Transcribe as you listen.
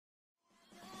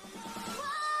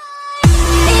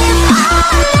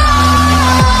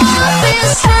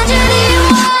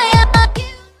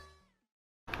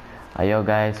Yo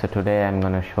guys, so today I'm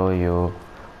gonna show you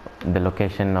the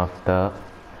location of the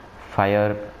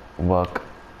firework.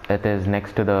 It is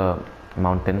next to the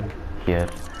mountain here.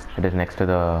 It is next to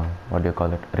the, what do you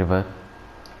call it, river.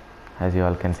 As you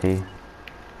all can see,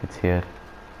 it's here.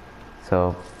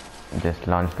 So just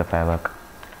launch the firework.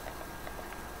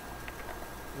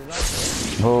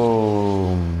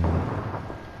 Boom!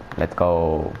 Let's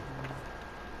go.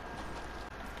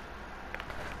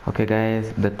 Okay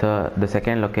guys, the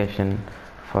second location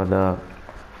for the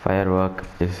firework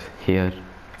is here.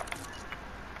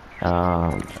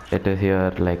 It is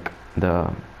here, like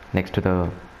the next to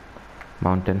the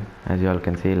mountain, as you all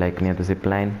can see, like near the zip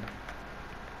line.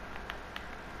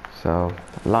 So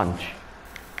launch.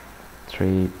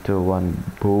 3, 2, 1,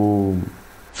 boom!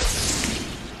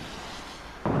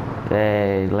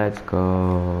 Hey, let's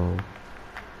go.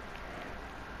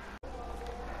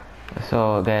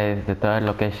 So guys, the third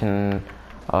location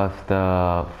of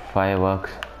the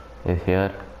fireworks is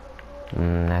here.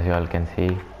 As you all can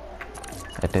see,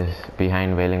 it is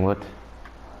behind Wailing Woods.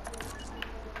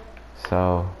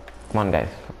 So come on guys,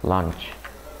 launch.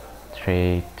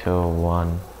 3, 2,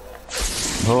 1,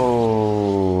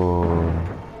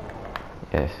 boom!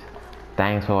 Yes,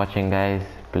 thanks for watching guys.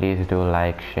 Please do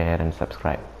like, share and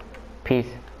subscribe. Peace.